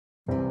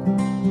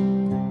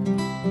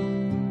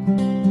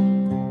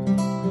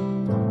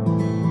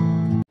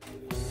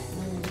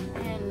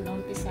And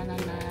umpisa na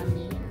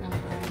namin ang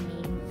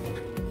aming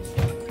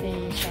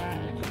facial.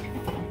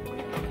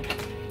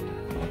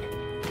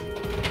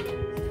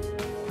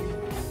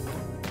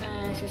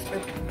 She's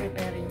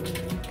preparing me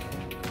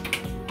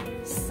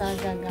sa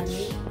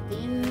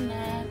gagamitin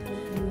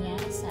natin niya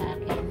sa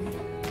akin.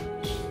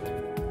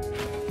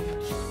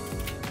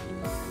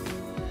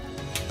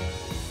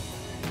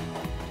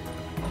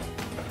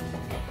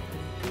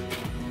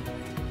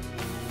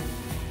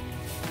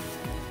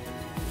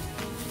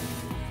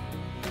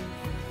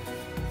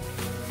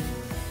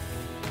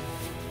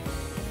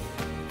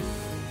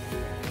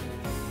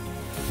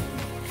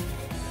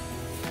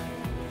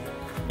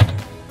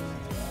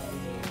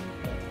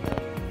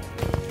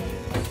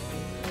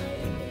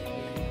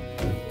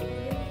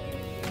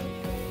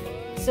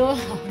 So,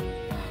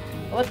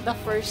 what the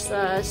first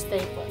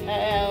step?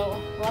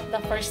 What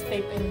the first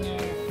step in your?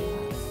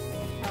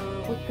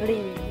 We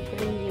clean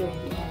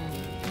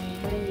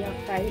your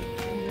face.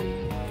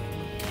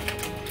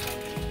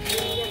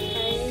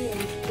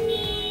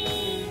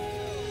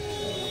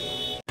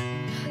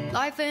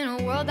 Life in a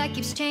world that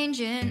keeps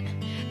changing.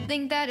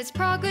 Think that it's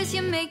progress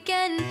you're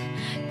making.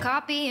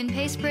 Copy and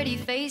paste pretty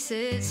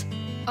faces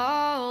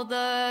all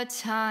the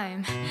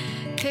time.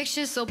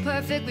 Pictures so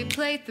perfect we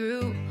play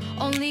through,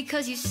 only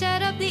cause you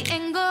set up the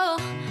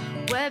angle.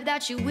 Web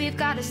that you weave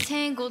got us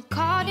tangled,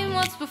 caught in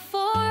what's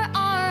before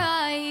our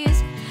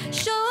eyes.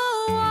 Show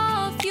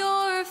off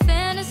your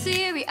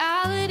fantasy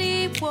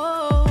reality,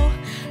 whoa,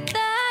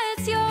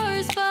 that's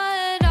yours,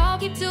 but I'll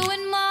keep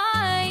doing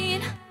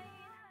mine.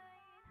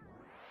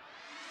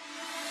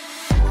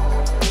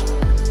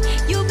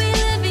 You'll be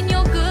living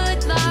your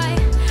good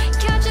life,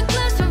 catch a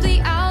glimpse from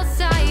the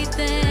outside,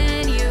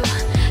 then you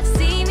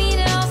see me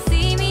now,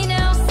 see me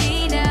now,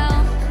 see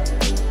now.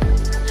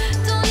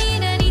 Don't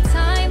need any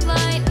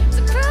timeline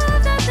to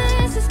prove that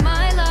this is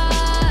my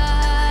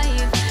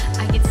life.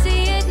 I can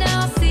see it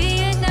now,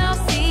 see it now,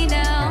 see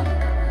now.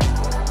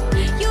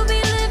 You'll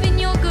be living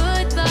your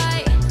good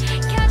life,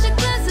 catch a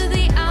glimpse of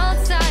the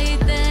outside,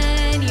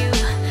 then you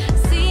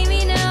see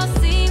me now,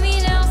 see me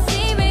now,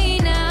 see me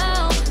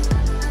now.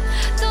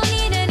 Don't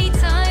need any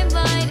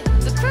timeline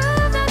to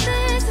prove that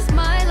this is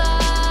my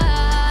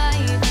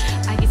life.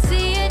 I can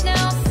see it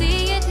now,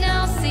 see it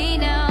now, see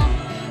now.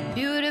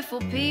 Beautiful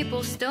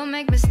people still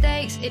make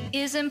mistakes. It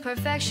isn't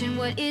perfection,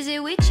 what is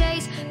it we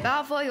chase?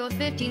 Bow for your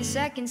 15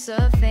 seconds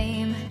of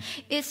fame.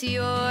 It's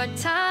your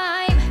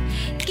time.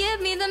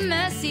 Give me the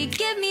messy,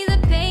 give me the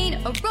pain.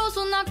 A rose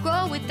will not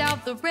grow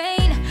without the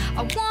rain.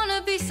 I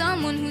wanna be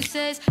someone who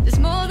says there's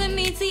more than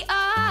meets the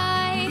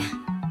eye.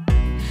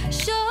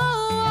 Show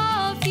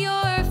off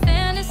your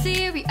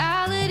fantasy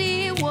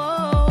reality,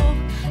 whoa,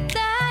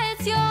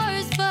 that's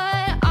yours,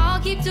 but I'll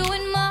keep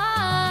doing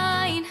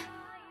mine.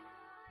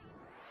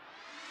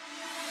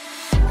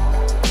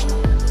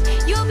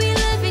 You'll be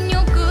living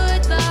your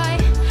good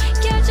life,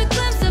 catch a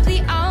glimpse of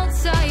the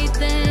outside,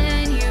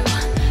 then you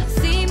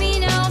see me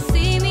now,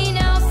 see me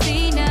now,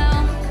 see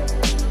now.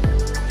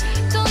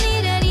 Don't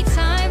need any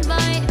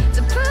timeline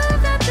to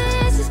prove that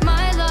this is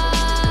my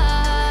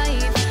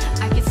life.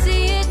 I can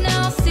see it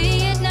now,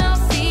 see it now,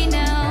 see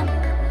now.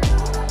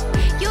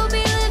 You'll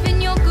be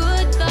living your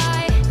good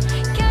life,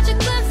 catch a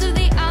glimpse of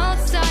the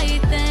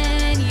outside,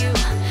 then you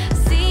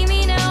see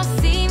me now,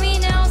 see me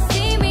now,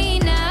 see me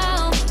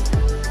now.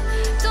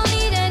 Don't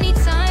need any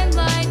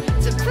timeline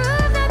to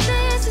prove that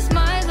this is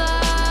my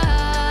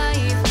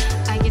life.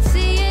 I can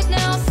see it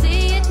now,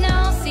 see it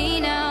now, see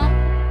now.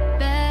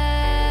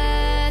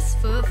 Best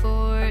foot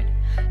forward,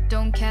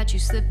 don't catch you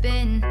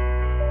slipping.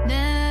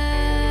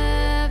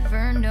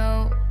 Never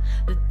know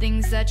the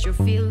things that you're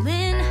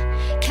feeling.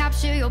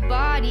 Capture your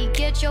body,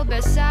 get your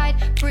best side.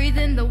 Breathe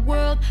in the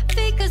world,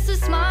 fake us a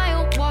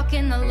smile.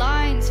 Walking the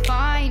lines,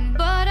 fine,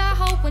 but I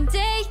hope one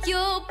day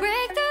you'll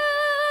break the